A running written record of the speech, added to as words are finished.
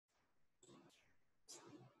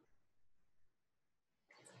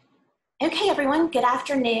Okay, everyone, good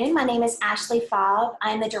afternoon. My name is Ashley Fobb.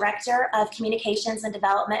 I'm the Director of Communications and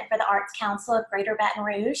Development for the Arts Council of Greater Baton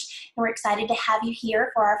Rouge, and we're excited to have you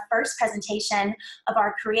here for our first presentation of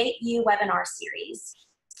our CreateU webinar series.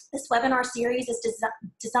 This webinar series is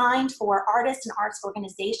designed for artists and arts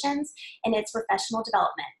organizations and its professional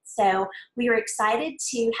development. So we are excited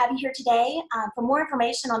to have you here today. For more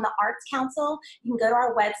information on the Arts Council, you can go to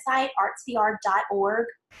our website, artsvr.org.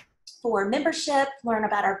 for membership, learn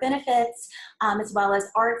about our benefits, as well as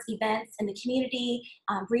arts events in the community,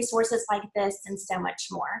 resources like this, and so much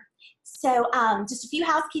more. So just a few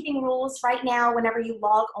housekeeping rules. Right now, whenever you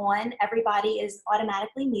log on, everybody is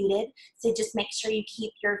automatically muted. So just make sure you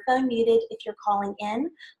keep your phone muted if you're calling in.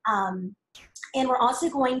 And we're also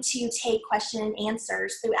going to take question and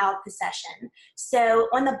answers throughout the session. So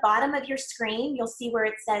on the bottom of your screen, you'll see where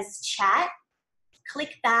it says chat.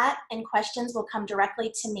 Click that and questions will come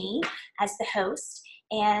directly to me as the host.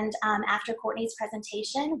 And after Courtney's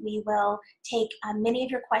presentation, we will take many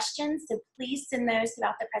of your questions. So please send those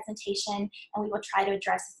throughout the presentation and we will try to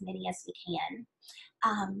address as many as we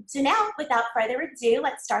can. So now, without further ado,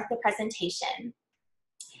 let's start the presentation.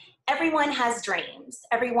 Everyone has dreams.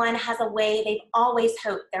 Everyone has a way they've always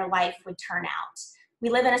hoped their life would turn out. We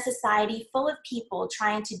live in a society full of people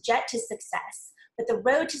trying to jet to success. But the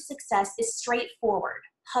road to success is straightforward,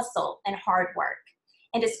 hustle and hard work.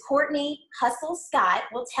 And as Courtney "Hustle" Scott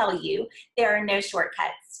will tell you, there are no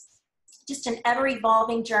shortcuts. Just an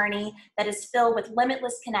ever-evolving journey that is filled with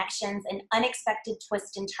limitless connections and unexpected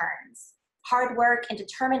twists and turns. Hard work and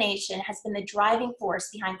determination has been the driving force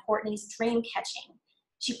behind Courtney's dream catching.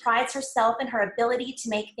 She prides herself in her ability to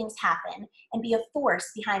make things happen and be a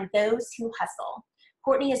force behind those who hustle.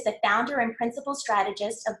 Courtney is the founder and principal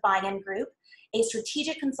strategist of Byan Group, a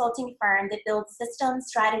strategic consulting firm that builds systems,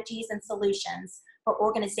 strategies, and solutions for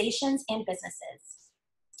organizations and businesses.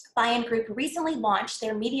 Byan Group recently launched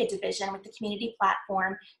their media division with the community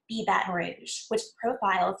platform Be Baton Rouge, which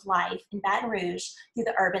profiles life in Baton Rouge through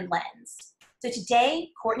the urban lens. So today,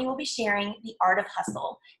 Courtney will be sharing the art of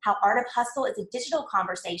hustle, how art of hustle is a digital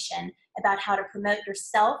conversation about how to promote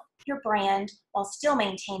yourself, your brand, while still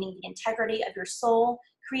maintaining the integrity of your soul,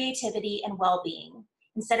 creativity, and well-being.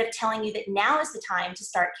 Instead of telling you that now is the time to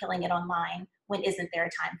start killing it online, when isn't there a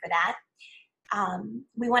time for that?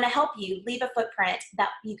 We want to help you leave a footprint that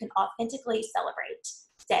you can authentically celebrate.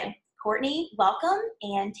 So, Courtney, welcome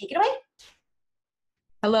and take it away.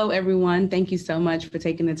 Hello, everyone. Thank you so much for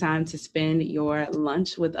taking the time to spend your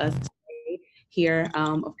lunch with us today here,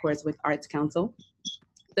 of course, with Arts Council.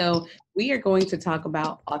 So we are going to talk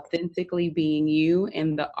about authentically being you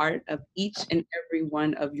and the art of each and every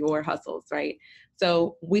one of your hustles, right?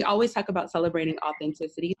 So we always talk about celebrating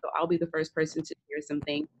authenticity. So I'll be the first person to share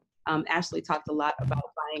something. Ashley talked a lot about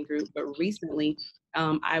Byan Group, but recently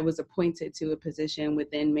I was appointed to a position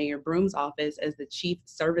within Mayor Broome's office as the Chief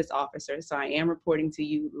Service Officer. So I am reporting to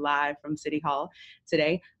you live from City Hall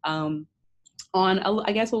today. On,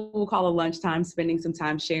 I guess what we'll call a lunchtime, spending some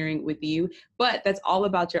time sharing with you, but that's all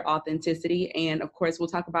about your authenticity. And of course, we'll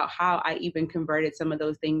talk about how I even converted some of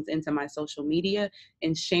those things into my social media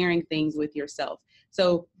and sharing things with yourself.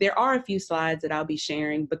 So there are a few slides that I'll be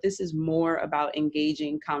sharing, but this is more about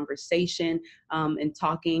engaging conversation and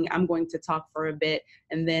talking. I'm going to talk for a bit.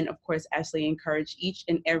 And then of course, Ashley encouraged each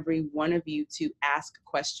and every one of you to ask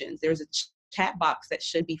questions. There's a chat box that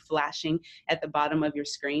should be flashing at the bottom of your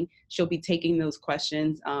screen. She'll be taking those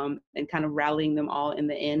questions and kind of rallying them all in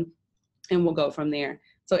the end, and we'll go from there.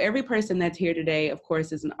 So every person that's here today, of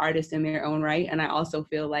course, is an artist in their own right. And I also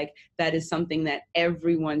feel like that is something that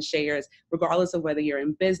everyone shares, regardless of whether you're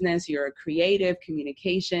in business, you're a creative,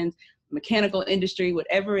 communications, mechanical industry,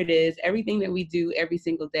 whatever it is, everything that we do every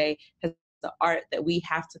single day has the art that we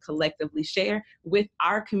have to collectively share with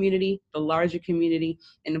our community, the larger community,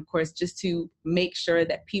 and of course, just to make sure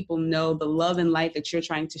that people know the love and light that you're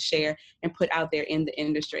trying to share and put out there in the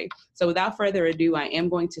industry. So without further ado, I am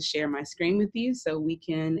going to share my screen with you so we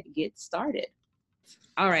can get started.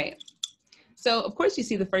 All right. So of course you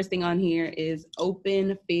see the first thing on here is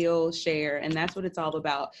open, feel, share, and that's what it's all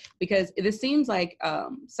about. Because this seems like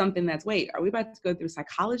something that's, wait, are we about to go through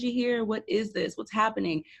psychology here? What is this? What's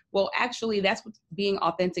happening? Well, actually that's what being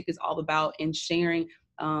authentic is all about, and sharing,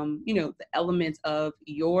 you know, the elements of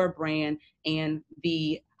your brand and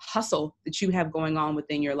the hustle that you have going on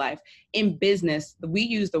within your life. In business, we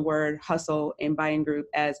use the word hustle in Byan Group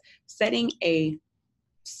as setting a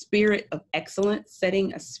spirit of excellence,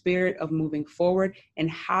 setting a spirit of moving forward, and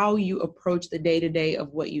how you approach the day-to-day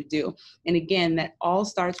of what you do. And again, that all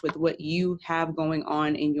starts with what you have going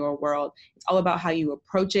on in your world. It's all about how you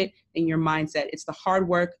approach it and your mindset. It's the hard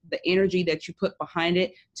work, the energy that you put behind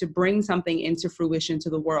it to bring something into fruition to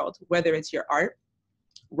the world, whether it's your art,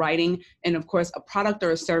 writing, and of course, a product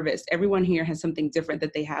or a service. Everyone here has something different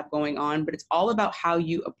that they have going on, but it's all about how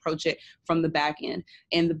you approach it from the back end.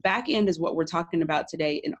 And the back end is what we're talking about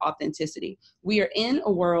today in authenticity. We are in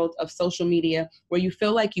a world of social media where you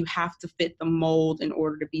feel like you have to fit the mold in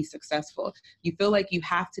order to be successful. You feel like you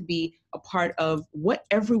have to be a part of what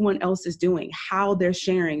everyone else is doing, how they're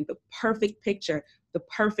sharing the perfect picture, the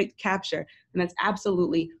perfect capture. And that's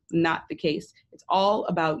absolutely not the case. It's all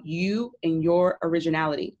about you and your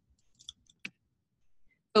originality.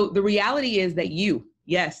 So the reality is that you,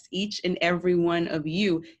 yes, each and every one of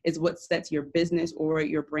you is what sets your business or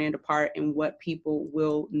your brand apart and what people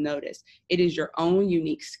will notice. It is your own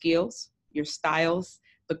unique skills, your styles,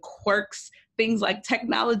 the quirks, things like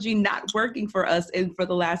technology not working for us and for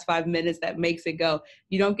the last 5 minutes that makes it go.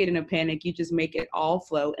 You don't get in a panic, you just make it all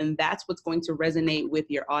flow. And that's what's going to resonate with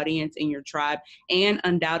your audience and your tribe, and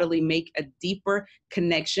undoubtedly make a deeper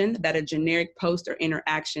connection that a generic post or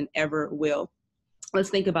interaction ever will. Let's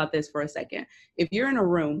think about this for a second. If you're in a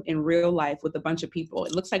room in real life with a bunch of people,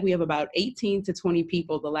 it looks like we have about 18 to 20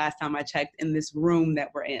 people the last time I checked in this room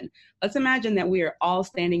that we're in. Let's imagine that we are all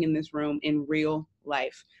standing in this room in real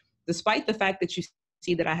life. Despite the fact that you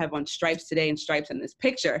see that I have on stripes today and stripes in this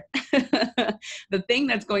picture, the thing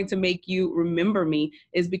that's going to make you remember me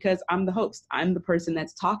is because I'm the host. I'm the person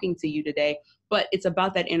that's talking to you today, but it's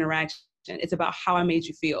about that interaction. It's about how I made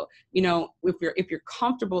you feel. You know, if you're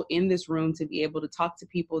comfortable in this room to be able to talk to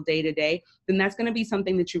people day to day, then that's going to be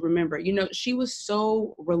something that you remember. You know, she was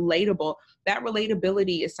so relatable. That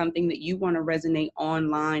relatability is something that you want to resonate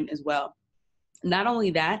online as well. Not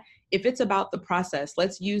only that, if it's about the process,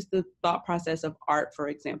 let's use the thought process of art, for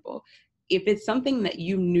example. If it's something that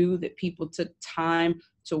you knew that people took time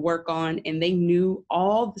to work on and they knew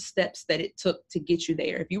all the steps that it took to get you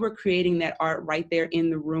there, if you were creating that art right there in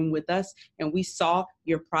the room with us and we saw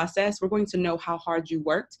your process, we're going to know how hard you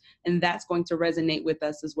worked, and that's going to resonate with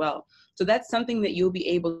us as well. So that's something that you'll be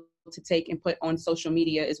able to take and put on social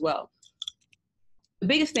media as well. The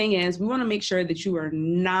biggest thing is we want to make sure that you are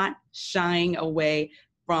not shying away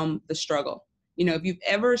from the struggle. You know, if you've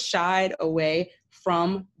ever shied away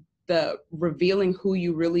from the revealing who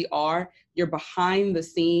you really are, your behind the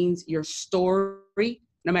scenes, your story,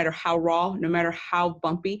 no matter how raw, no matter how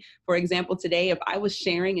bumpy. For example, today, if I was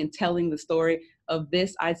sharing and telling the story of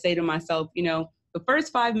this, I'd say to myself, you know, the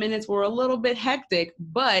first 5 minutes were a little bit hectic,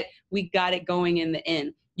 but we got it going in the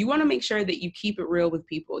end. You want to make sure that you keep it real with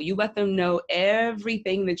people. You let them know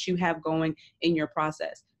everything that you have going in your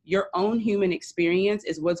process. Your own human experience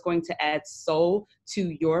is what's going to add soul to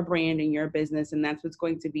your brand and your business. And that's what's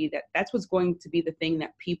going to be the thing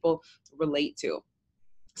that people relate to.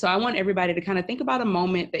 So I want everybody to kind of think about a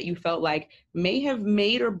moment that you felt like may have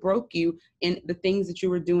made or broke you in the things that you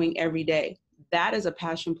were doing every day. That is a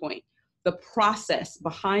passion point. The process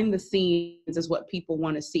behind the scenes is what people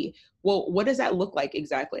want to see. Well, what does that look like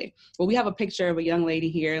exactly? Well, we have a picture of a young lady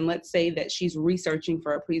here, and let's say that she's researching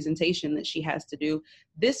for a presentation that she has to do.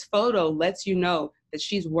 This photo lets you know that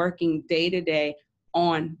she's working day to day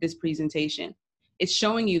on this presentation. It's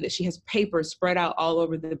showing you that she has papers spread out all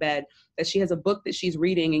over the bed, that she has a book that she's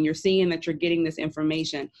reading, and you're seeing that you're getting this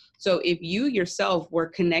information. So if you yourself were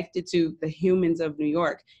connected to the humans of New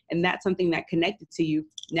York, and that's something that connected to you,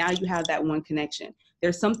 now you have that one connection.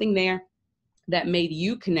 There's something there that made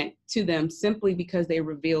you connect to them simply because they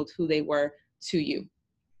revealed who they were to you.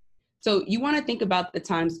 So you want to think about the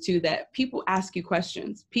times too that people ask you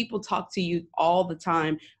questions. People talk to you all the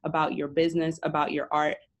time about your business, about your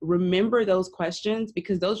art. Remember those questions,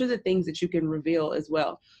 because those are the things that you can reveal as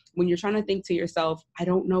well. When you're trying to think to yourself, I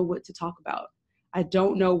don't know what to talk about. I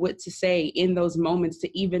don't know what to say in those moments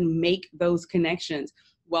to even make those connections.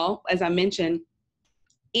 Well, as I mentioned,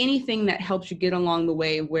 anything that helps you get along the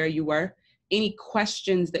way of where you were, any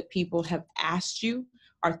questions that people have asked you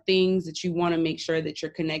are things that you want to make sure that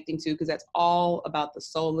you're connecting to, because that's all about the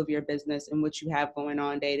soul of your business and what you have going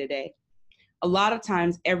on day to day. A lot of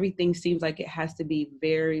times, everything seems like it has to be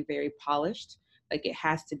very, very polished, like it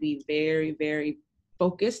has to be very, very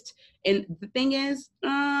focused. And the thing is,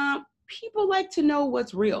 people like to know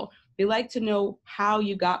what's real. They like to know how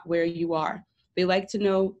you got where you are. They like to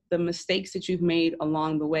know the mistakes that you've made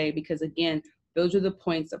along the way, because again, those are the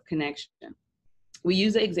points of connection. We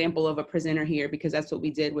use the example of a presenter here because that's what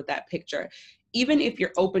we did with that picture. Even if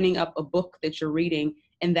you're opening up a book that you're reading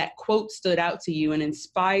and that quote stood out to you and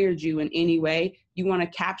inspired you in any way, you want to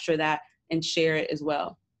capture that and share it as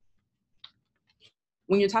well.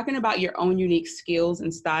 When you're talking about your own unique skills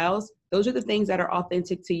and styles, those are the things that are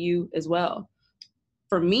authentic to you as well.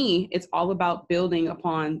 For me, it's all about building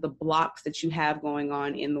upon the blocks that you have going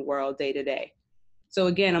on in the world day to day. So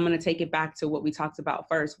again, I'm going to take it back to what we talked about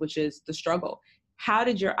first, which is the struggle. How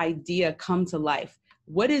did your idea come to life?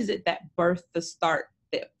 What is it that birthed the start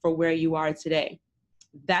for where you are today?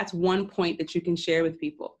 That's one point that you can share with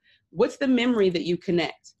people. What's the memory that you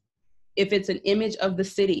connect? If it's an image of the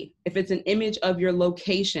city, if it's an image of your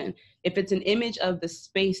location, if it's an image of the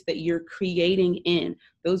space that you're creating in,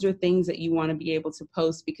 those are things that you want to be able to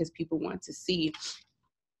post because people want to see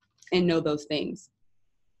and know those things.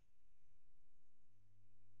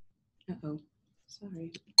 Uh-oh,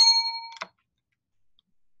 sorry.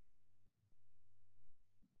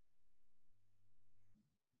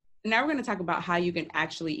 Now we're going to talk about how you can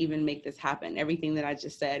actually even make this happen, everything that I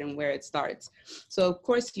just said and where it starts. So of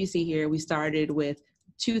course you see here, we started with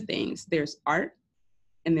two things. There's art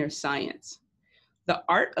and there's science. The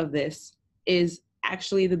art of this is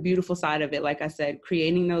actually the beautiful side of it. Like I said,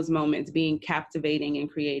 creating those moments, being captivating and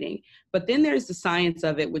creating. But then there's the science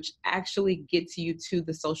of it, which actually gets you to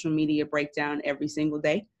the social media breakdown every single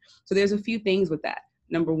day. So there's a few things with that.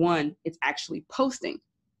 Number one, it's actually posting.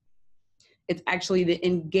 It's actually the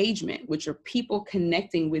engagement, which are people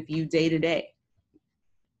connecting with you day to day.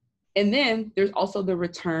 And then there's also the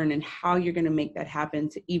return and how you're going to make that happen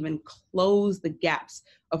to even close the gaps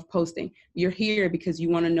of posting. You're here because you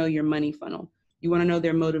want to know your money funnel. You want to know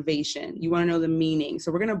their motivation. You want to know the meaning.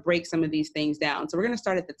 So we're going to break some of these things down. So we're going to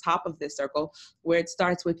start at the top of this circle where it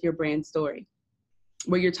starts with your brand story,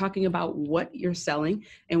 where you're talking about what you're selling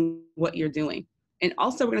and what you're doing. And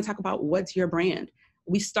also we're going to talk about what's your brand.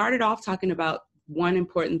 We started off talking about one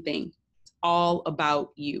important thing. It's all about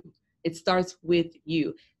you. It starts with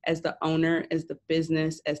you as the owner, as the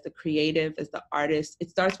business, as the creative, as the artist. It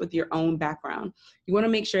starts with your own background. You want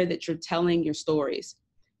to make sure that you're telling your stories.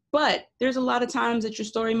 But there's a lot of times that your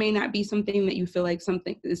story may not be something that you feel like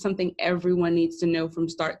is something everyone needs to know from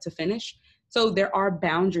start to finish. So there are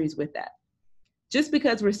boundaries with that. Just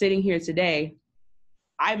because we're sitting here today,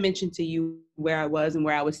 I mentioned to you where I was and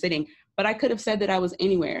where I was sitting, but I could have said that I was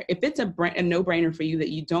anywhere. If it's a no-brainer for you that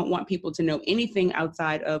you don't want people to know anything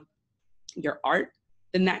outside of your art,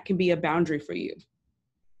 then that can be a boundary for you.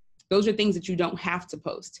 Those are things that you don't have to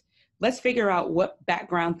post. Let's figure out what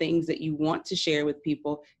background things that you want to share with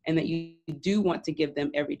people and that you do want to give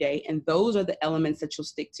them every day. And those are the elements that you'll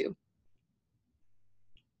stick to.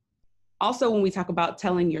 Also, when we talk about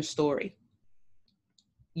telling your story,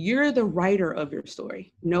 you're the writer of your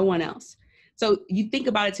story, no one else. So you think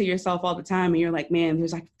about it to yourself all the time and you're like, man,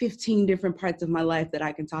 there's like 15 different parts of my life that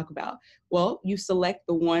I can talk about. Well, you select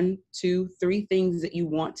the 1, 2, 3 things that you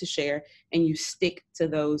want to share and you stick to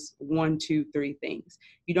those 1, 2, 3 things.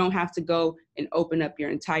 You don't have to go and open up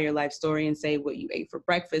your entire life story and say what you ate for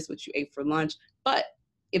breakfast, what you ate for lunch. But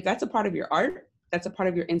if that's a part of your art, that's a part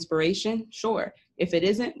of your inspiration, sure. If it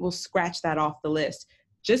isn't, we'll scratch that off the list.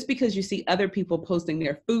 Just because you see other people posting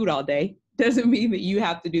their food all day doesn't mean that you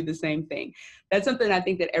have to do the same thing. That's something I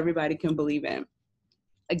think that everybody can believe in.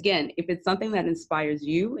 Again, if it's something that inspires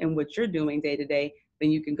you and what you're doing day to day,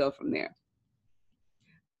 then you can go from there.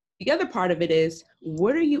 The other part of it is,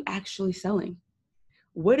 what are you actually selling?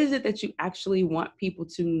 What is it that you actually want people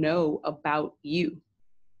to know about you?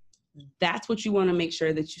 That's what you want to make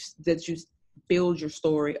sure that you build your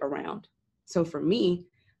story around. So for me,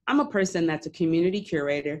 I'm a person that's a community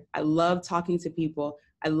curator. I love talking to people.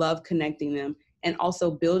 I love connecting them and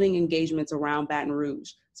also building engagements around Baton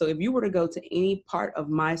Rouge. So if you were to go to any part of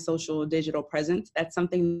my social digital presence, that's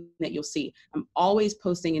something that you'll see. I'm always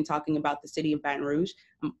posting and talking about the city of Baton Rouge.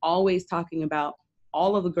 I'm always talking about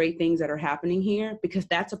all of the great things that are happening here because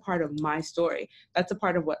that's a part of my story. That's a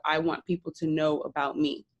part of what I want people to know about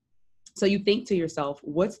me. So you think to yourself,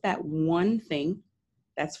 what's that one thing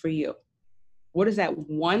that's for you? What is that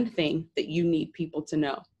one thing that you need people to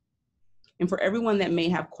know? And for everyone that may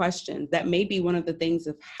have questions, that may be one of the things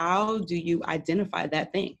of how do you identify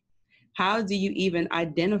that thing? How do you even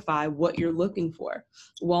identify what you're looking for?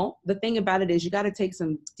 Well, the thing about it is you got to take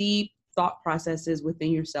some deep thought processes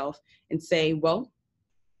within yourself and say, well,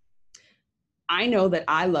 I know that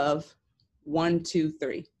I love 1, 2,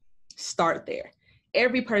 3. Start there.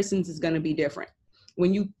 Every person's is going to be different.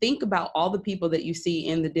 When you think about all the people that you see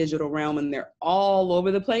in the digital realm and they're all over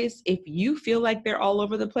the place, if you feel like they're all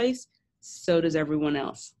over the place, so does everyone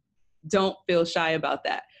else. Don't feel shy about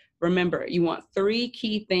that. Remember, you want 3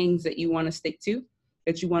 key things that you want to stick to,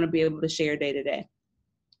 that you want to be able to share day to day.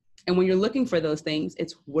 And when you're looking for those things,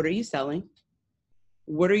 it's what are you selling?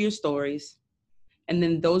 What are your stories? And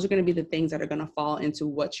then those are going to be the things that are going to fall into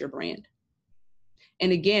what's your brand.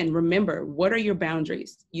 And again, remember, what are your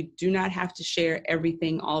boundaries? You do not have to share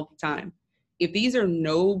everything all the time. If these are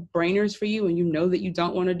no brainers for you and you know that you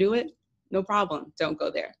don't want to do it, no problem. Don't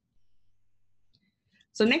go there.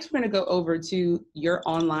 So next, we're going to go over to your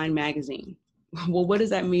online magazine. Well, what does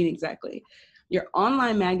that mean exactly? Your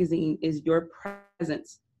online magazine is your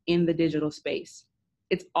presence in the digital space.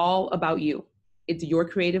 It's all about you. It's your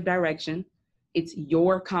creative direction. It's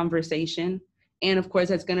your conversation. And of course,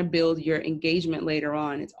 that's going to build your engagement later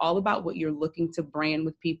on. It's all about what you're looking to brand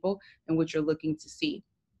with people and what you're looking to see.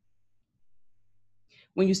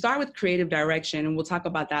 When you start with creative direction, and we'll talk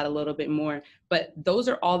about that a little bit more, but those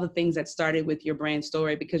are all the things that started with your brand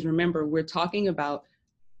story, because remember, we're talking about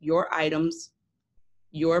your items,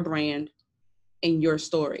 your brand, and your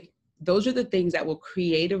story. Those are the things that will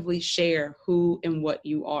creatively share who and what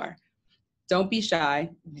you are. Don't be shy.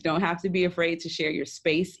 You don't have to be afraid to share your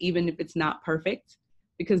space, even if it's not perfect,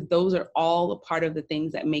 because those are all a part of the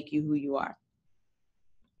things that make you who you are.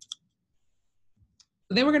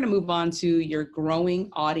 Then we're going to move on to your growing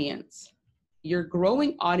audience. Your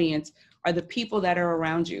growing audience are the people that are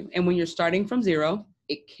around you. And when you're starting from zero,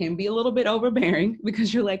 it can be a little bit overbearing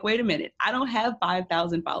because you're like, wait a minute, I don't have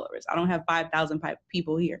 5,000 followers. I don't have 5,000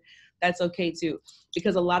 people here. That's okay too.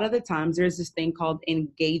 Because a lot of the times there's this thing called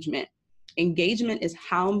engagement. Engagement is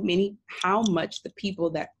how much the people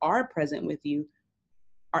that are present with you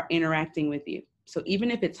are interacting with you. So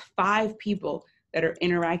even if it's 5 people that are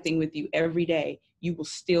interacting with you every day, you will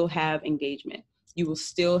still have engagement. You will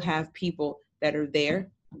still have people that are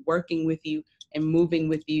there working with you and moving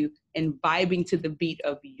with you and vibing to the beat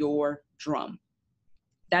of your drum.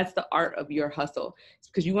 That's the art of your hustle,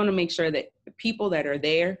 because you want to make sure that the people that are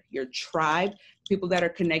there, your tribe, people that are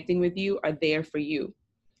connecting with you, are there for you.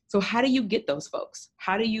 So how do you get those folks?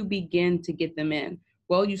 How do you begin to get them in?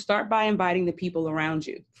 Well, you start by inviting the people around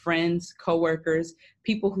you, friends, coworkers,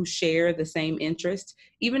 people who share the same interests.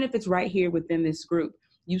 Even if it's right here within this group,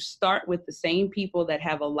 you start with the same people that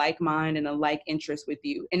have a like mind and a like interest with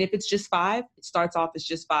you. And if it's just 5, it starts off as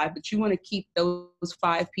just 5, but you want to keep those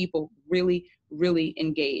 5 people really, really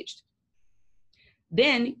engaged.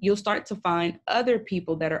 Then you'll start to find other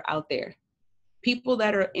people that are out there, people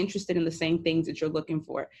that are interested in the same things that you're looking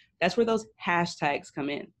for. That's where those hashtags come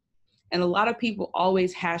in. And a lot of people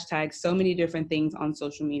always hashtag so many different things on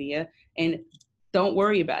social media, and don't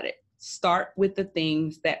worry about it. Start with the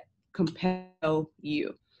things that compel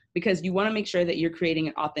you, because you want to make sure that you're creating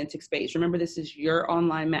an authentic space. Remember, this is your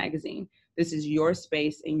online magazine. This is your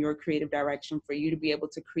space and your creative direction for you to be able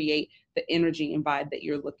to create the energy and vibe that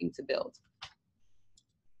you're looking to build.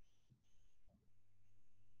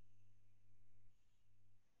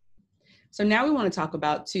 So now we want to talk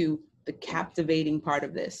about, too, the captivating part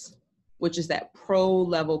of this, which is that pro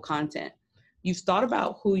level content. You've thought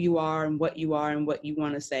about who you are and what you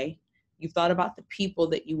want to say. You've thought about the people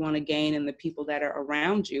that you want to gain and the people that are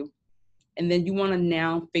around you. And then you want to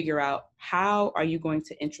now figure out, how are you going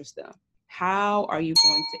to interest them? How are you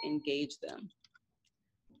going to engage them?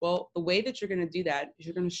 Well, the way that you're going to do that is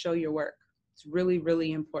you're going to show your work. It's really,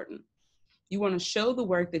 really important. You want to show the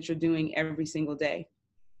work that you're doing every single day.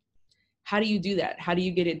 How do you do that? How do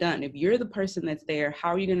you get it done? If you're the person that's there, how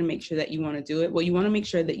are you going to make sure that you want to do it? Well, you want to make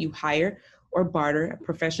sure that you hire or barter a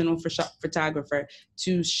professional photographer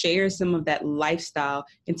to share some of that lifestyle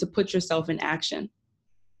and to put yourself in action.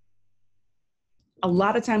 A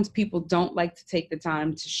lot of times people don't like to take the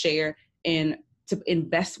time to share and to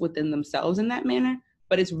invest within themselves in that manner,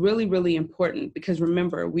 but it's really, really important, because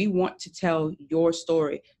remember, we want to tell your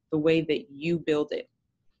story the way that you build it.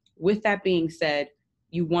 With that being said,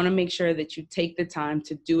 you want to make sure that you take the time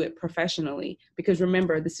to do it professionally, because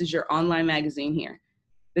remember, this is your online magazine here.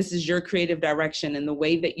 This is your creative direction and the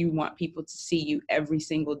way that you want people to see you every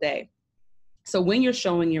single day. So when you're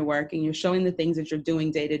showing your work and you're showing the things that you're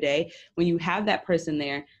doing day to day, when you have that person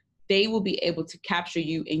there, they will be able to capture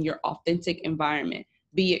you in your authentic environment,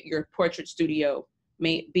 be it your portrait studio,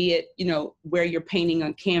 be it, where you're painting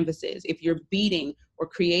on canvases. If you're beading or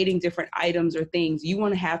creating different items or things, you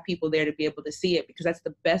want to have people there to be able to see it, because that's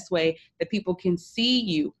the best way that people can see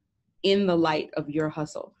you in the light of your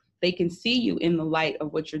hustle. They can see you in the light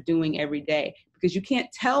of what you're doing every day, because you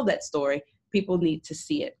can't tell that story. People need to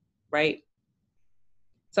see it, right?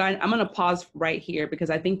 So I'm going to pause right here, because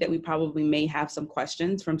I think that we probably may have some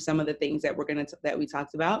questions from some of the things that that we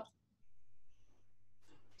talked about.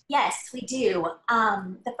 Yes, we do.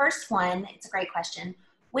 The first one, it's a great question.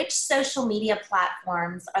 Which social media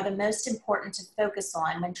platforms are the most important to focus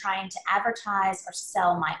on when trying to advertise or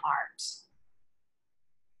sell my art?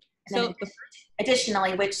 And then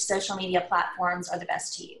additionally, which social media platforms are the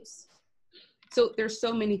best to use? So there's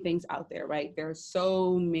so many things out there, right? There are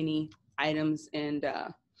so many items and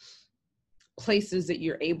places that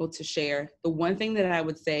you're able to share. The one thing that I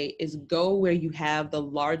would say is go where you have the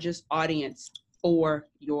largest audience for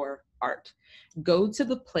your art. Go to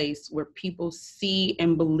the place where people see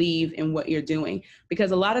and believe in what you're doing.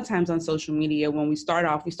 Because a lot of times on social media, when we start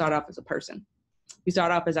off as a person. We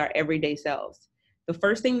start off as our everyday selves. The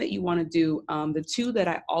first thing that you want to do, the two that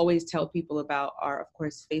I always tell people about are, of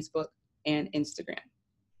course, Facebook and Instagram.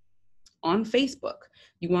 On Facebook,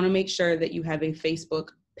 you want to make sure that you have a Facebook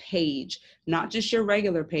page, not just your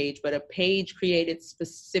regular page, but a page created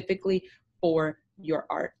specifically for your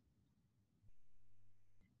art.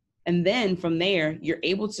 And then from there, you're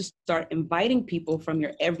able to start inviting people from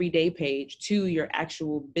your everyday page to your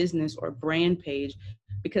actual business or brand page,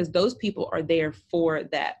 because those people are there for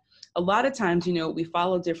that. A lot of times, you know, we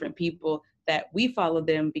follow different people that we follow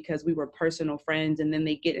them because we were personal friends, and then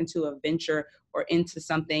they get into a venture or into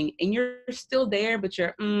something and you're still there, but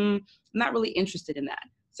you're not really interested in that.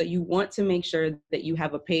 So you want to make sure that you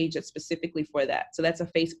have a page that's specifically for that. So that's a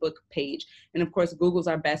Facebook page. And of course, Google's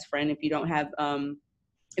our best friend. If you don't have,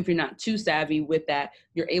 if you're not too savvy with that,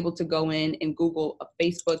 you're able to go in and Google a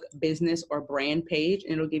Facebook business or brand page,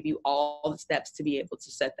 and it'll give you all the steps to be able to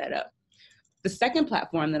set that up. The second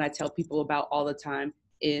platform that I tell people about all the time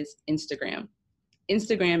is Instagram.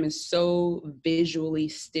 Instagram is so visually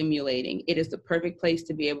stimulating. It is the perfect place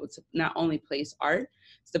to be able to not only place art,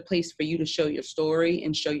 it's the place for you to show your story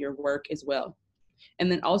and show your work as well. And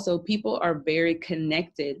then also, people are very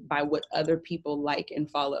connected by what other people like and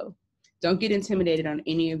follow. Don't get intimidated on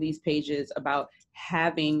any of these pages about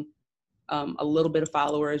having a little bit of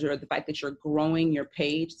followers or the fact that you're growing your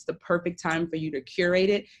page. It's the perfect time for you to curate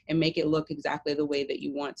it and make it look exactly the way that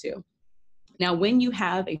you want to. Now, when you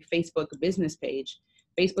have a Facebook business page,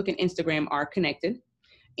 Facebook and Instagram are connected,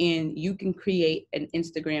 and you can create an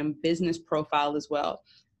Instagram business profile as well.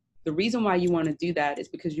 The reason why you want to do that is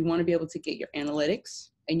because you want to be able to get your analytics,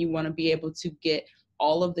 and you want to be able to get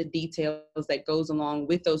all of the details that goes along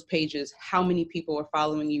with those pages, how many people are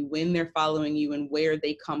following you, when they're following you, and where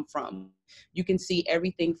they come from. You can see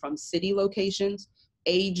everything from city locations,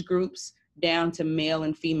 age groups, down to male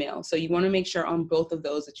and female. So you want to make sure on both of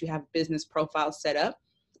those that you have business profiles set up,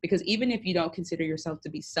 because even if you don't consider yourself to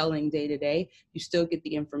be selling day to day, you still get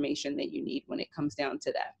the information that you need when it comes down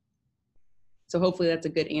to that. So hopefully that's a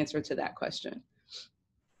good answer to that question.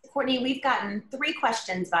 Courtney, we've gotten 3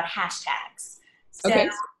 questions about hashtags. So okay.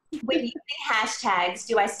 When using hashtags,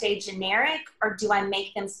 do I stay generic or do I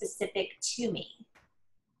make them specific to me?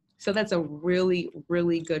 So that's a really,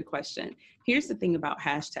 really good question. Here's the thing about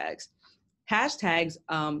hashtags. Hashtags,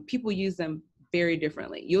 people use them very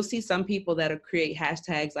differently. You'll see some people that'll create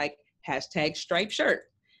hashtags like hashtag striped shirt,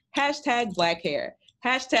 hashtag black hair,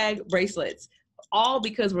 hashtag bracelets, all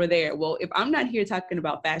because we're there. Well, if I'm not here talking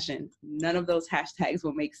about fashion, none of those hashtags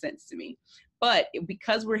will make sense to me. But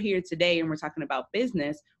because we're here today and we're talking about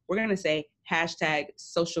business, we're going to say hashtag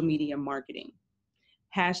social media marketing,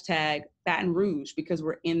 hashtag Baton Rouge, because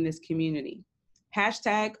we're in this community,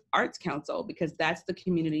 hashtag Arts Council, because that's the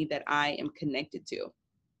community that I am connected to.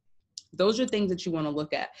 Those are things that you want to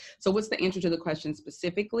look at. So what's the answer to the question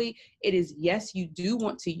specifically? It is yes, you do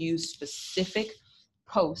want to use specific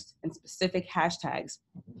posts and specific hashtags,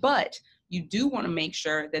 but you do want to make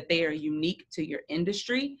sure that they are unique to your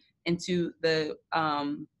industry and to the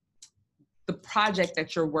project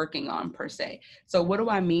that you're working on per se. So what do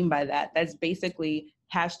I mean by that? That's basically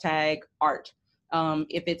hashtag art.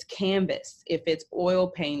 If it's canvas, if it's oil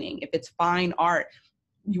painting, if it's fine art,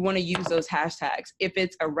 you want to use those hashtags. If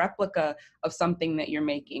it's a replica of something that you're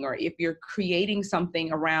making, or if you're creating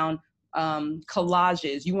something around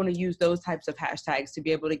collages, you want to use those types of hashtags to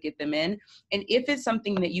be able to get them in. And if it's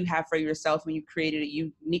something that you have for yourself and you created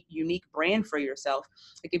a unique brand for yourself,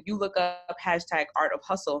 like if you look up hashtag art of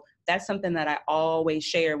hustle, that's something that I always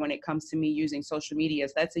share when it comes to me using social media.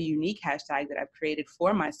 So that's a unique hashtag that I've created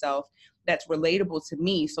for myself that's relatable to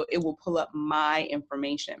me, so it will pull up my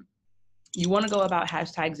information. You want to go about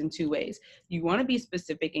hashtags in 2 ways. You want to be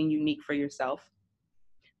specific and unique for yourself,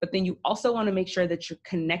 but then you also want to make sure that you're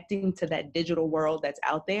connecting to that digital world that's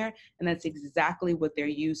out there, and that's exactly what they're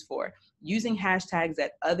used for. Using hashtags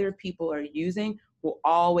that other people are using will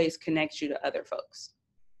always connect you to other folks.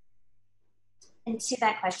 And to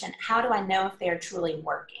that question, how do I know if they're truly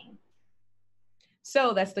working?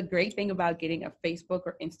 So that's the great thing about getting a Facebook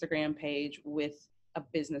or Instagram page with a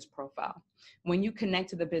business profile. When you connect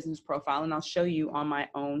to the business profile, and I'll show you on my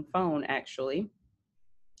own phone, actually,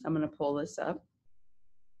 I'm going to pull this up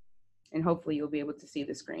and hopefully you'll be able to see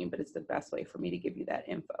the screen, but it's the best way for me to give you that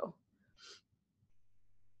info.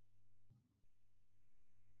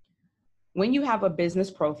 When you have a business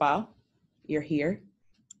profile, you're here.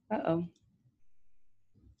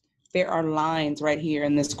 There are lines right here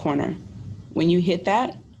in this corner. When you hit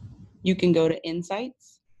that, you can go to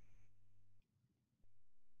Insights.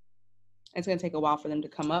 It's going to take a while for them to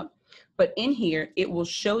come up. But in here, it will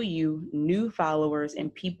show you new followers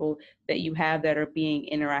and people that you have that are being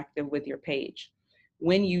interactive with your page.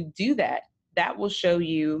 When you do that, that will show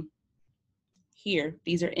you here.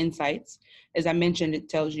 These are insights. As I mentioned, it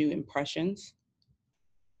tells you impressions.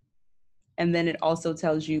 And then it also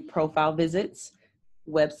tells you profile visits,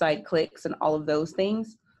 website clicks, and all of those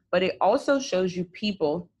things. But it also shows you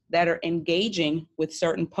people that are engaging with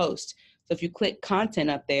certain posts. So if you click content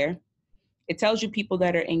up there, it tells you people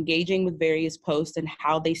that are engaging with various posts and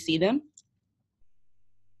how they see them.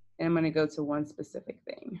 And I'm going to go to one specific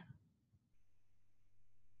thing.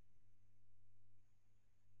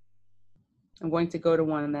 I'm going to go to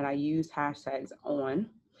one that I use hashtags on.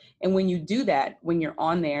 And when you do that, when you're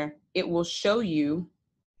on there, it will show you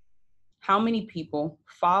how many people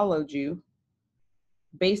followed you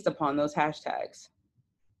based upon those hashtags.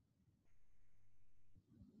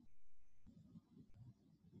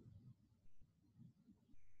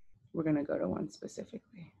 We're going to go to one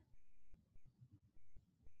specifically.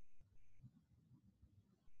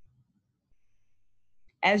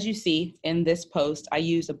 As you see in this post, I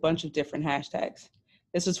used a bunch of different hashtags.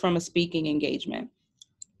 This is from a speaking engagement.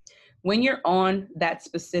 When you're on that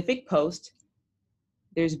specific post,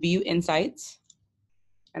 there's View Insights.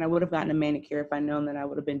 And I would have gotten a manicure if I'd known that I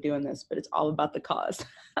would have been doing this, but it's all about the cause.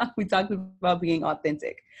 We talked about being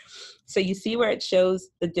authentic. So you see where it shows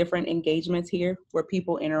the different engagements here, where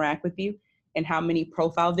people interact with you and how many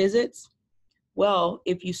profile visits? Well,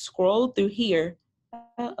 if you scroll through here,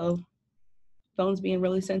 phone's being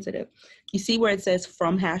really sensitive. You see where it says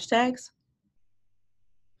from hashtags?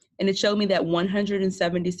 And it showed me that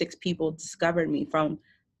 176 people discovered me from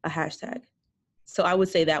a hashtag. So I would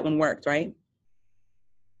say that one worked, right?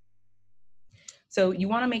 So you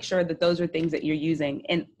want to make sure that those are things that you're using.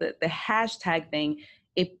 And the hashtag thing,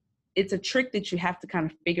 it's a trick that you have to kind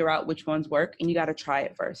of figure out which ones work, and you got to try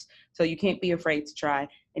it first. So you can't be afraid to try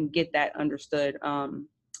and get that understood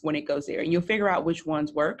when it goes there. And you'll figure out which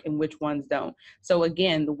ones work and which ones don't. So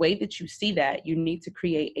again, the way that you see that, you need to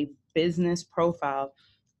create a business profile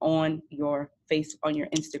on your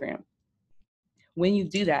Instagram. When you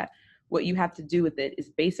do that, what you have to do with it is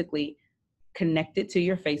basically connect it to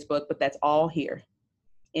your Facebook, but that's all here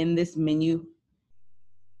in this menu.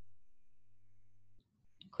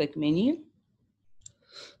 Click menu,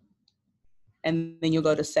 and then you'll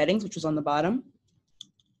go to settings, which is on the bottom,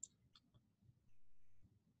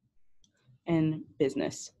 and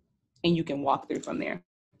business, and you can walk through from there.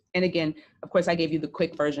 And again, of course, I gave you the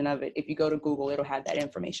quick version of it. If you go to Google, it'll have that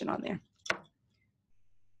information on there.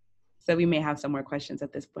 So we may have some more questions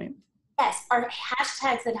at this point. Yes, are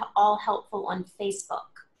hashtags that all helpful on Facebook?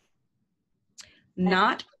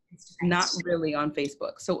 Not really on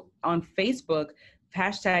Facebook. So on Facebook,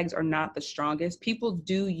 hashtags are not the strongest. People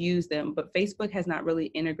do use them, but Facebook has not really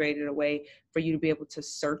integrated a way for you to be able to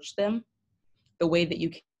search them the way that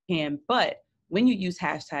you can. But when you use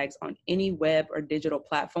hashtags on any web or digital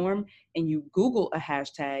platform and you Google a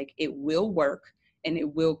hashtag, it will work and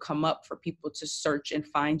it will come up for people to search and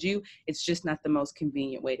find you. It's just not the most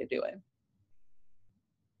convenient way to do it.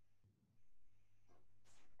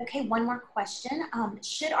 Okay, one more question.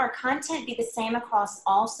 Should our content be the same across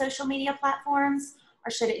all social media platforms, or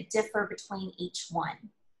should it differ between each one?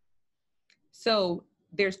 So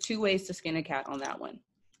there's two ways to skin a cat on that one.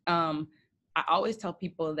 I always tell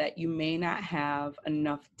people that you may not have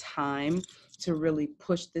enough time to really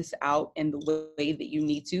push this out in the way that you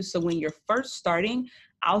need to. So when you're first starting,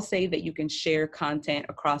 I'll say that you can share content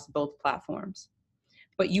across both platforms.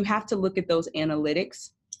 But you have to look at those analytics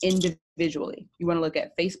individually. You want to look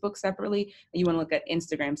at Facebook separately, and you want to look at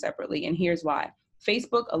Instagram separately. And here's why.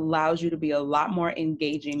 Facebook allows you to be a lot more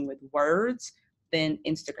engaging with words than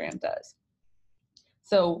Instagram does.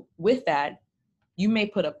 So with that, you may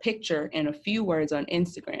put a picture and a few words on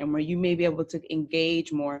Instagram, where you may be able to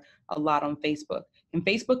engage more a lot on Facebook. And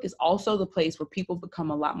Facebook is also the place where people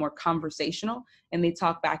become a lot more conversational and they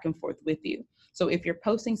talk back and forth with you. So if you're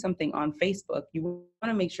posting something on Facebook, you want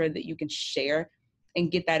to make sure that you can share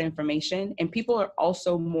and get that information. And people are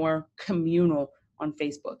also more communal on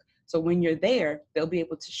Facebook. So when you're there, they'll be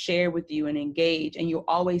able to share with you and engage, and you'll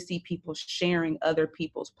always see people sharing other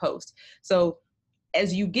people's posts. So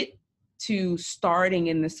as you get to starting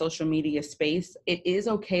in the social media space, it is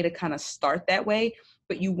okay to kind of start that way,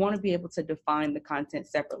 but you want to be able to define the content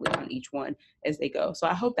separately on each one as they go. So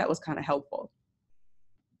I hope that was kind of helpful.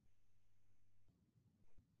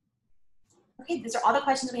 Okay, those are all the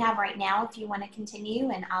questions we have right now. If you want to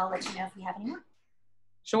continue, and I'll let you know if we have any more.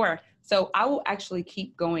 Sure. So I will actually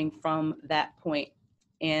keep going from that point,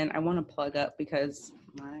 and I want to plug up because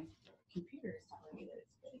my computer is telling me that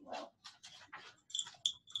it's getting well.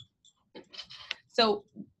 So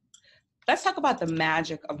let's talk about the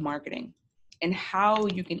magic of marketing and how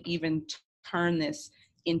you can even turn this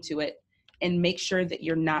into it and make sure that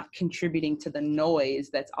you're not contributing to the noise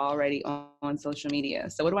that's already on social media.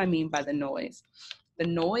 So what do I mean by the noise? The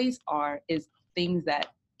noise is things that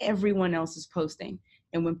everyone else is posting,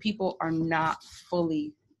 and when people are not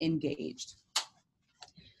fully engaged.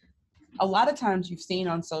 A lot of times you've seen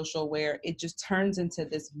on social where it just turns into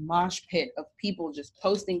this mosh pit of people just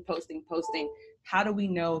posting. How do we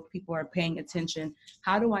know if people are paying attention?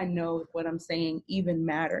 How do I know if what I'm saying even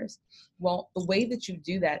matters? Well, the way that you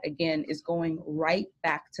do that, again, is going right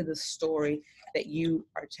back to the story that you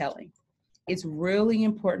are telling. It's really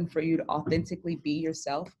important for you to authentically be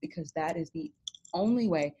yourself, because that is the only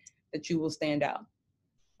way that you will stand out.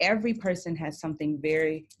 Every person has something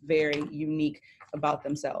very, very unique about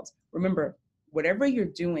themselves. Remember, whatever you're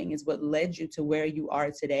doing is what led you to where you are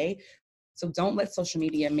today. So don't let social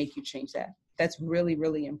media make you change that. That's really,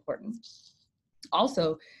 really important.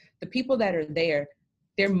 Also, the people that are there,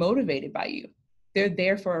 they're motivated by you. They're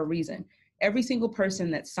there for a reason. Every single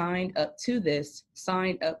person that signed up to this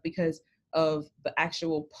signed up because of the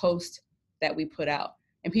actual post that we put out.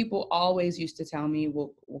 And people always used to tell me,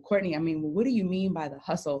 well, Courtney, what do you mean by the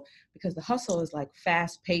hustle? Because the hustle is like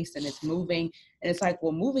fast paced and it's moving. And it's like,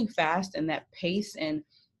 well, moving fast and that pace and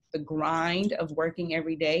the grind of working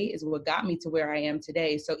every day is what got me to where I am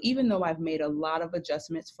today. So even though I've made a lot of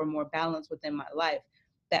adjustments for more balance within my life,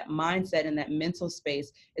 that mindset and that mental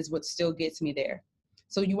space is what still gets me there.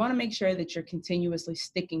 So you want to make sure that you're continuously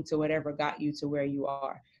sticking to whatever got you to where you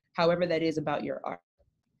are, however that is about your art.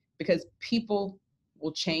 Because people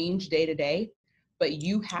will change day to day, but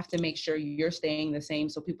you have to make sure you're staying the same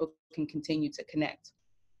so people can continue to connect.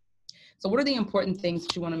 So what are the important things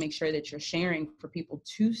that you want to make sure that you're sharing for people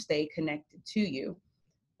to stay connected to you?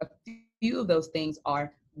 A few of those things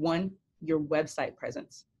are, one, your website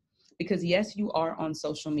presence. Because yes, you are on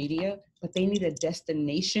social media, but they need a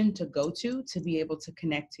destination to go to be able to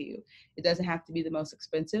connect to you. It doesn't have to be the most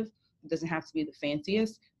expensive. It doesn't have to be the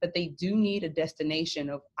fanciest, but they do need a destination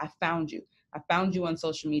of, I found you. I found you on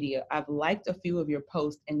social media. I've liked a few of your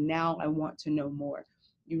posts, and now I want to know more.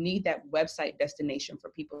 You need that website destination for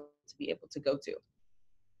people to be able to go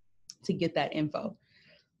to get that info.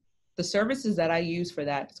 The services that I use for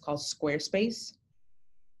that is called Squarespace,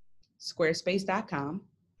 squarespace.com,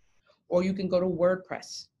 or you can go to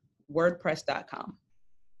WordPress, wordpress.com.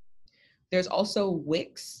 There's also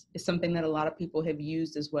Wix, is something that a lot of people have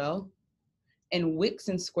used as well. And Wix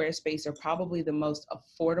and Squarespace are probably the most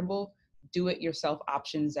affordable do-it-yourself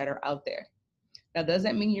options that are out there. Now, does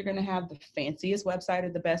that mean you're going to have the fanciest website or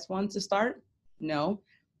the best one to start? No.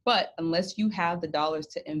 But unless you have the dollars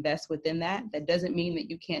to invest within that, that doesn't mean that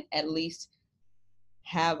you can't at least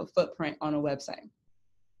have a footprint on a website.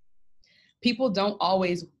 People don't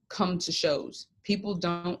always come to shows. People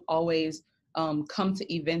don't always come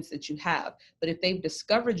to events that you have. But if they've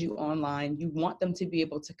discovered you online, you want them to be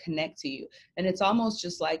able to connect to you. And it's almost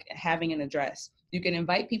just like having an address. You can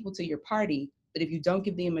invite people to your party, but if you don't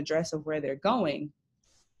give them an address of where they're going,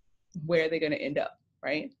 where are they going to end up,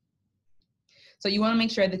 right? So you want to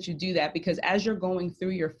make sure that you do that, because as you're going through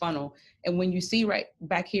your funnel, and when you see right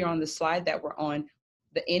back here on the slide that we're on,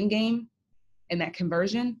 the end game and that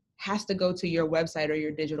conversion has to go to your website or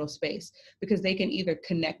your digital space, because they can either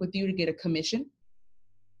connect with you to get a commission,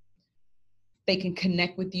 they can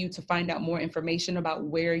connect with you to find out more information about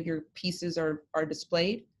where your pieces are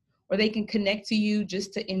displayed, or they can connect to you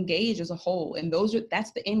just to engage as a whole. And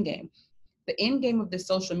that's the end game. The end game of this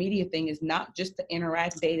social media thing is not just to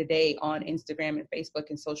interact day to day on Instagram and Facebook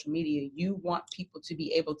and social media. You want people to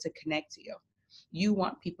be able to connect to you. You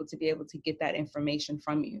want people to be able to get that information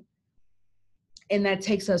from you. And that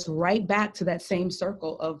takes us right back to that same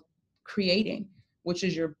circle of creating, which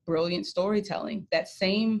is your brilliant storytelling. That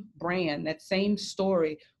same brand, that same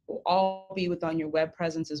story will all be within your web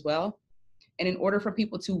presence as well. And in order for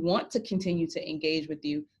people to want to continue to engage with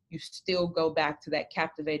you, you still go back to that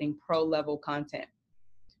captivating pro level content.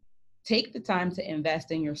 Take the time to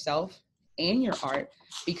invest in yourself and your art,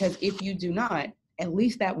 because if you do not, at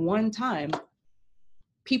least that one time,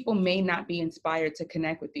 people may not be inspired to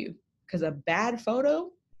connect with you, because a bad photo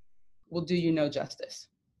will do you no justice.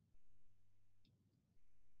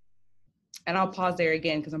 And I'll pause there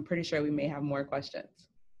again because I'm pretty sure we may have more questions.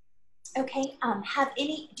 Okay,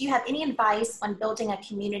 do you have any advice on building a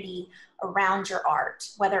community around your art,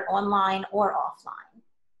 whether online or offline?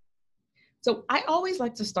 So I always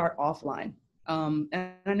like to start offline. And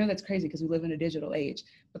I know that's crazy because we live in a digital age,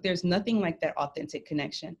 but there's nothing like that authentic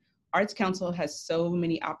connection. Arts Council has so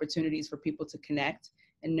many opportunities for people to connect,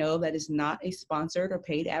 and know that is not a sponsored or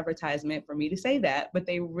paid advertisement for me to say that, but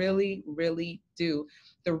they really, really do.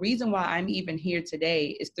 The reason why I'm even here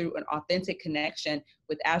today is through an authentic connection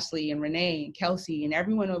with Ashley and Renee and Kelsey and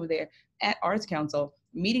everyone over there at Arts Council.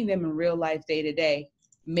 Meeting them in real life day to day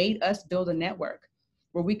made us build a network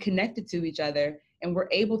where we connected to each other and we're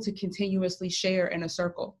able to continuously share in a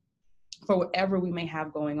circle for whatever we may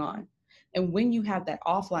have going on. And when you have that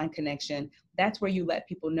offline connection, that's where you let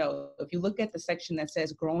people know. If you look at the section that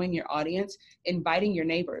says growing your audience, inviting your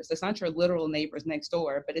neighbors, it's not your literal neighbors next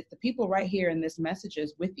door, but it's the people right here in this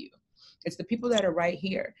messages with you. It's the people that are right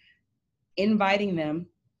here, inviting them,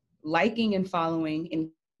 liking and following,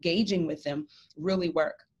 engaging with them really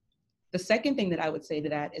work. The second thing that I would say to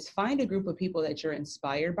that is find a group of people that you're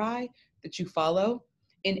inspired by, that you follow,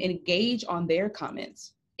 and engage on their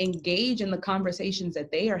comments. Engage in the conversations that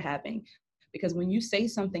they are having. Because when you say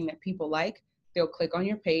something that people like, they'll click on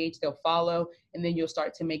your page, they'll follow, and then you'll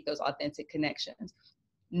start to make those authentic connections.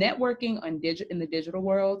 Networking in the digital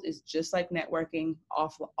world is just like networking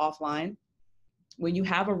offline. When you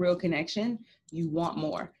have a real connection, you want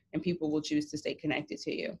more, and people will choose to stay connected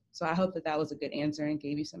to you. So I hope that that was a good answer and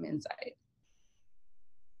gave you some insight.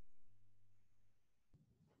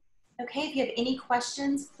 Okay, if you have any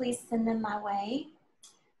questions, please send them my way.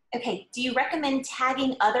 Okay, do you recommend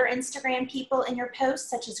tagging other Instagram people in your posts,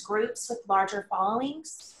 such as groups with larger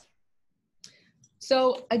followings?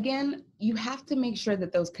 So again, you have to make sure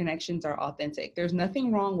that those connections are authentic. There's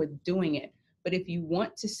nothing wrong with doing it, but if you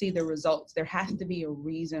want to see the results, there has to be a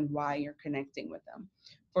reason why you're connecting with them.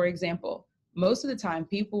 For example, most of the time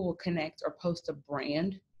people will connect or post a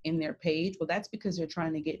brand in their page. Well, that's because they're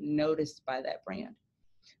trying to get noticed by that brand.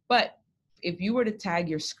 But if you were to tag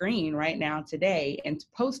your screen right now today and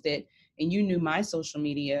post it, and you knew my social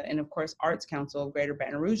media, and of course, Arts Council of Greater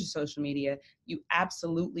Baton Rouge's social media, you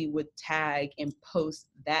absolutely would tag and post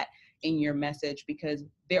that in your message, because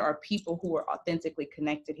there are people who are authentically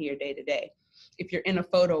connected here day to day. If you're in a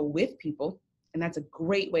photo with people, and that's a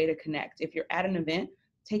great way to connect. If you're at an event,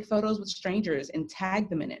 take photos with strangers and tag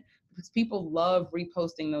them in it, because people love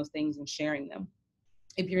reposting those things and sharing them.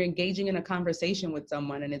 If you're engaging in a conversation with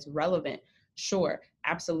someone and it's relevant, sure,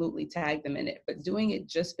 absolutely tag them in it. But doing it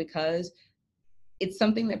just because it's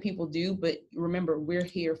something that people do, but remember, we're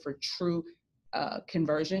here for true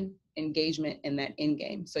conversion, engagement, and that end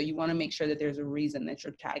game. So you want to make sure that there's a reason that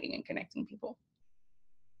you're tagging and connecting people.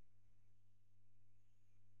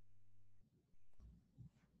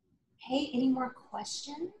 Okay, any more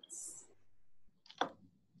questions?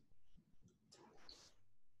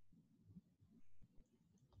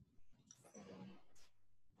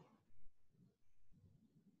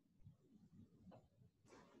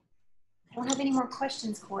 I don't have any more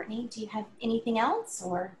questions, Courtney. Do you have anything else,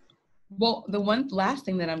 or? Well, the one last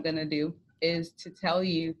thing that I'm going to do is to tell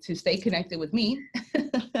you to stay connected with me.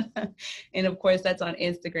 And of course, that's on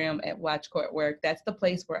Instagram at Watch Court Work. That's the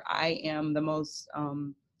place where I am the most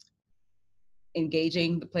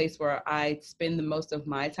engaging. The place where I spend the most of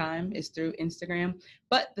my time is through Instagram.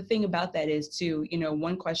 But the thing about that is too,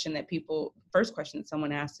 one question that first question that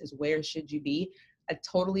someone asks is, where should you be? I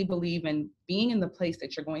totally believe in being in the place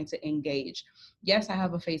that you're going to engage. Yes, I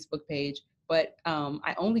have a Facebook page, but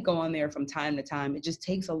I only go on there from time to time. It just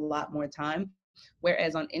takes a lot more time.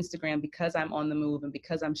 Whereas on Instagram, because I'm on the move and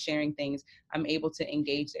because I'm sharing things, I'm able to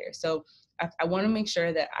engage there. So I want to make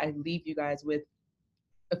sure that I leave you guys with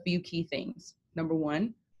a few key things. Number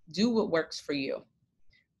one, do what works for you.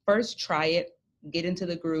 First, try it, get into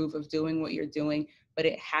the groove of doing what you're doing, but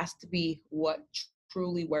it has to be what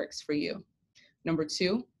truly works for you. Number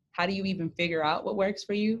two, how do you even figure out what works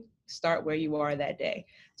for you? Start where you are that day.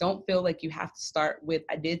 Don't feel like you have to start with,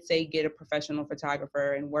 I did say get a professional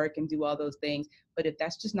photographer and work and do all those things, but if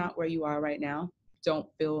that's just not where you are right now, don't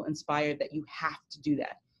feel inspired that you have to do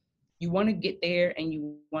that. You want to get there and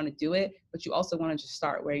you want to do it, but you also want to just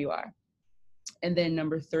start where you are. And then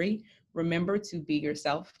number three, remember to be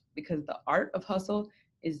yourself, because the art of hustle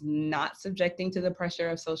is not subjecting to the pressure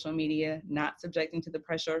of social media, not subjecting to the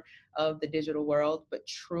pressure of the digital world, but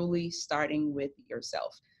truly starting with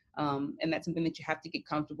yourself. And that's something that you have to get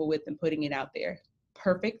comfortable with and putting it out there.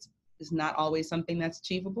 Perfect is not always something that's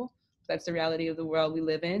achievable. That's the reality of the world we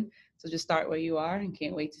live in. So just start where you are, and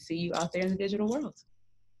can't wait to see you out there in the digital world.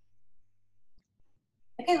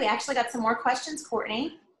 Okay, we actually got some more questions,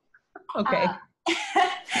 Courtney. Okay.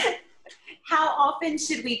 How often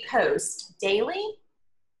should we post? Daily?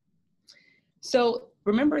 So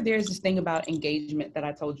remember, there's this thing about engagement that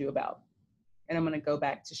I told you about, and I'm going to go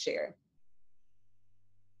back to share.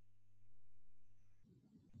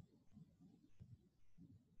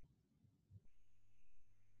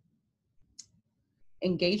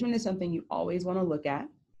 Engagement is something you always want to look at.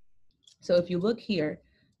 So if you look here,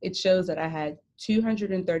 it shows that I had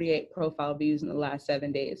 238 profile views in the last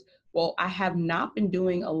 7 days. Well, I have not been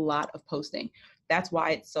doing a lot of posting. That's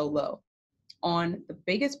why it's so low. On the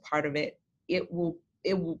biggest part of it, it will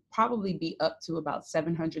probably be up to about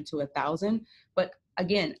 700 to 1,000. But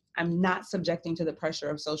again, I'm not subjecting to the pressure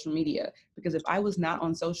of social media, because if I was not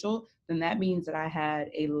on social, then that means that I had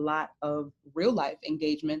a lot of real life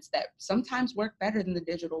engagements that sometimes work better than the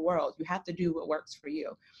digital world. You have to do what works for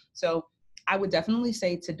you. So I would definitely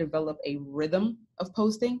say to develop a rhythm of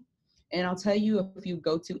posting. And I'll tell you a few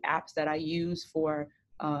go-to apps that I use for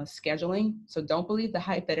scheduling. So don't believe the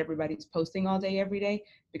hype that everybody's posting all day, every day,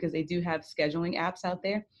 because they do have scheduling apps out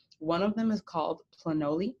there. One of them is called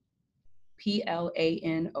Planoly,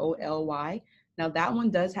 Planoly. Now that one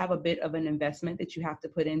does have a bit of an investment that you have to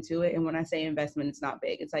put into it. And when I say investment, it's not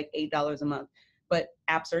big. It's like $8 a month, but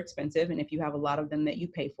apps are expensive. And if you have a lot of them that you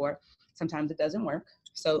pay for, sometimes it doesn't work.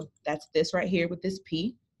 So that's this right here with this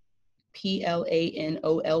Planoly.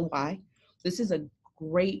 This is a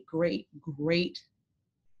great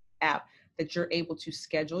app that you're able to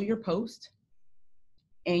schedule your post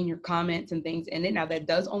and your comments and things in it. Now that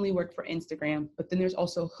does only work for Instagram, but then there's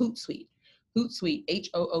also Hootsuite. Hootsuite,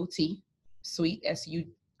 Hoot, Suite,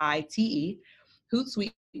 Suite.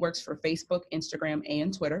 Hootsuite works for Facebook, Instagram,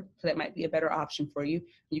 and Twitter. So that might be a better option for you.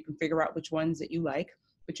 You can figure out which ones that you like,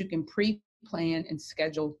 but you can pre-plan and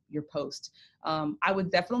schedule your post. I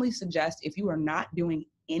would definitely suggest, if you are not doing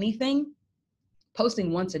anything,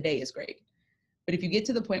 posting once a day is great. But if you get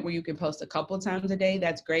to the point where you can post a couple of times a day,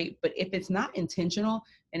 that's great. But if it's not intentional,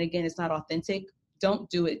 and again, it's not authentic, don't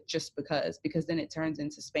do it just because then it turns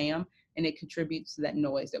into spam and it contributes to that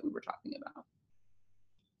noise that we were talking about.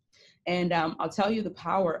 And I'll tell you the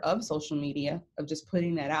power of social media, of just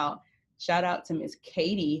putting that out. Shout out to Miss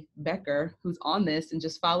Katie Becker, who's on this and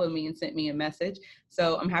just followed me and sent me a message.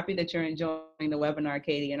 So I'm happy that you're enjoying the webinar,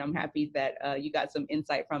 Katie, and I'm happy that you got some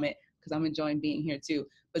insight from it, because I'm enjoying being here too.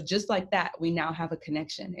 But just like that, we now have a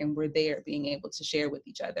connection, and we're there being able to share with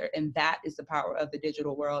each other. And that is the power of the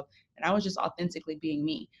digital world. And I was just authentically being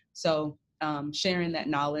me. So sharing that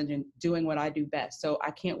knowledge and doing what I do best. So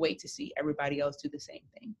I can't wait to see everybody else do the same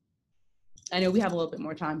thing. I know we have a little bit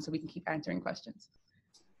more time, so we can keep answering questions.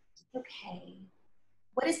 Okay.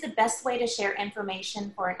 What is the best way to share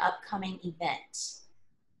information for an upcoming event?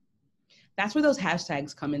 That's where those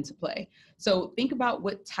hashtags come into play. So think about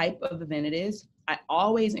what type of event it is. I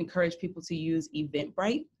always encourage people to use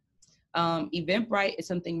Eventbrite. Eventbrite is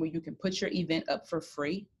something where you can put your event up for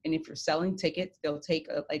free. And if you're selling tickets, they'll take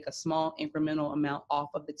a small incremental amount off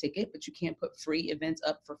of the ticket, but you can't put free events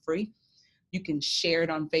up for free. You can share it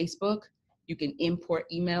on Facebook. You can import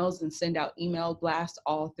emails and send out email blasts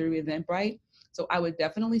all through Eventbrite. So I would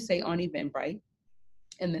definitely say on Eventbrite.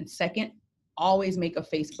 And then second, always make a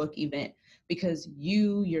Facebook event, because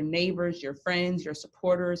you, your neighbors, your friends, your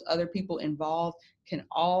supporters, other people involved can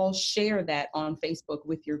all share that on Facebook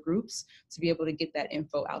with your groups to be able to get that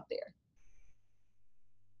info out there.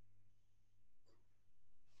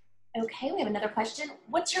 Okay, we have another question.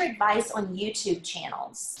 What's your advice on YouTube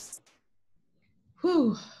channels?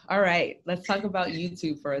 Whew. All right, let's talk about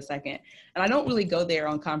YouTube for a second. And I don't really go there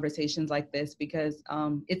on conversations like this, because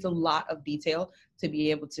it's a lot of detail to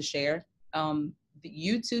be able to share. The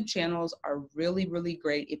YouTube channels are really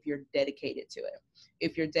great if you're dedicated to it.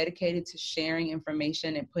 If you're dedicated to sharing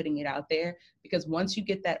information and putting it out there, because once you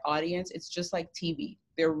get that audience, it's just like TV.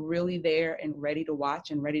 They're really there and ready to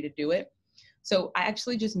watch and ready to do it. So I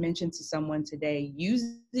actually just mentioned to someone today,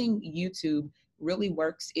 using YouTube really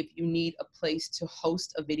works if you need a place to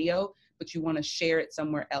host a video, but you want to share it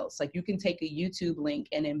somewhere else. Like you can take a YouTube link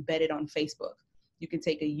and embed it on Facebook. You can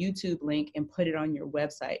take a YouTube link and put it on your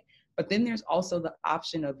website. But then there's also the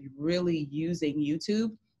option of really using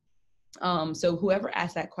YouTube. So whoever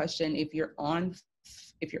asked that question, if you're on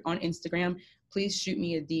Instagram, please shoot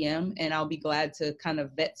me a DM and I'll be glad to kind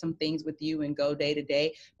of vet some things with you and go day to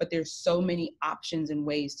day. But there's so many options and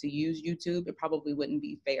ways to use YouTube. It probably wouldn't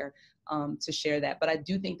be fair to share that. But I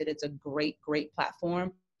do think that it's a great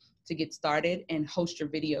platform to get started and host your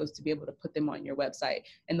videos to be able to put them on your website.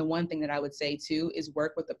 And the one thing that I would say too is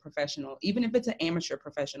work with a professional, even if it's an amateur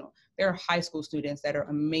professional. There are high school students that are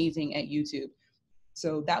amazing at YouTube.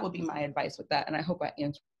 So that would be my advice with that. And I hope I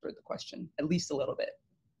answered the question at least a little bit.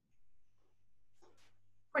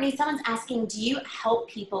 Courtney, someone's asking, do you help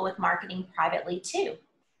people with marketing privately too?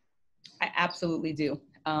 I absolutely do.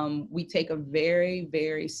 We take a very,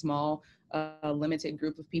 very small, limited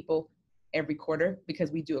group of people every quarter, because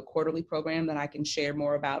we do a quarterly program that I can share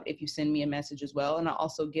more about if you send me a message as well. And I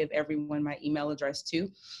also give everyone my email address too.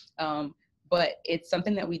 But it's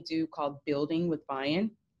something that we do called Building with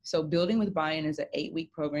Byan. So Building with Byan is an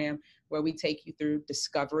 8-week program where we take you through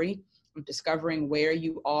discovering where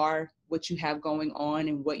you are, what you have going on,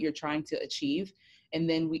 and what you're trying to achieve. And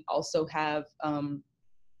then we also have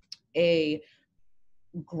a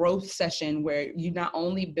growth session where you not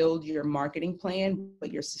only build your marketing plan,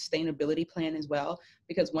 but your sustainability plan as well.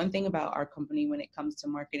 Because one thing about our company when it comes to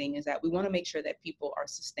marketing is that we want to make sure that people are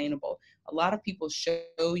sustainable. A lot of people show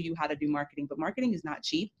you how to do marketing, but marketing is not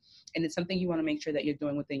cheap. And it's something you want to make sure that you're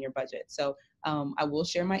doing within your budget. So I will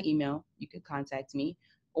share my email. You can contact me,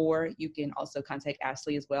 or you can also contact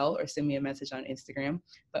Ashley as well, or send me a message on Instagram.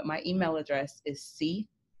 But my email address is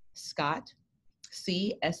cscott,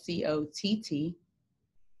 CSCOTT,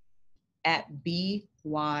 at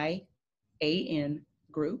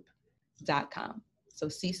byangroup.com. So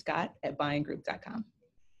cscott@byangroup.com.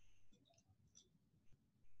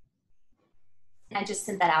 I just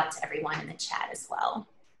sent that out to everyone in the chat as well.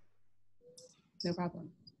 No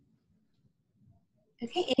problem.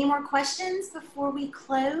 Okay, any more questions before we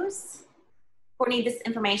close? Courtney, this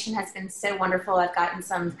information has been so wonderful. I've gotten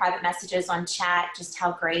some private messages on chat, just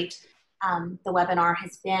how great the webinar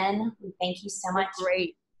has been. We thank you so much.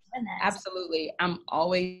 Great. Absolutely. I'm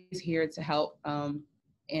always here to help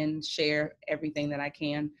and share everything that I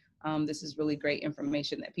can. This is really great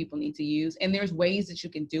information that people need to use. And there's ways that you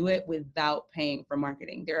can do it without paying for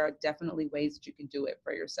marketing. There are definitely ways that you can do it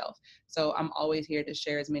for yourself. So I'm always here to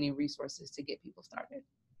share as many resources to get people started.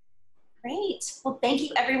 Great. Well, thank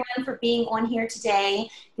you everyone for being on here today.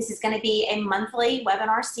 This is going to be a monthly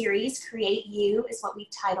webinar series. CreateU is what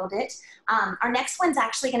we've titled it. Our next one's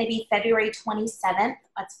actually going to be February 27th.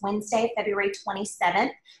 That's Wednesday, February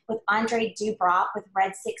 27th, with Andre Dubrock with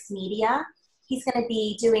Red 6 Media. He's going to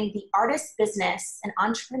be doing the artist business, an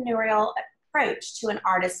entrepreneurial approach to an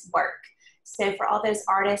artist's work. So for all those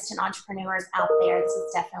artists and entrepreneurs out there, this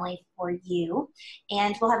is definitely for you.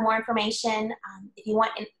 And we'll have more information. If you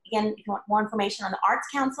want more information on the Arts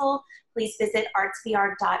Council, please visit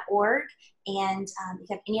artsvr.org. And if you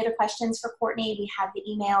have any other questions for Courtney, we have the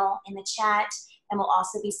email in the chat, and we'll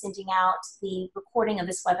also be sending out the recording of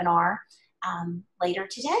this webinar later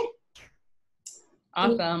today.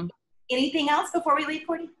 Awesome. Anything else before we leave,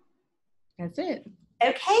 Courtney? That's it.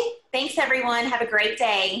 Okay. Thanks, everyone. Have a great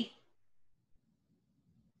day.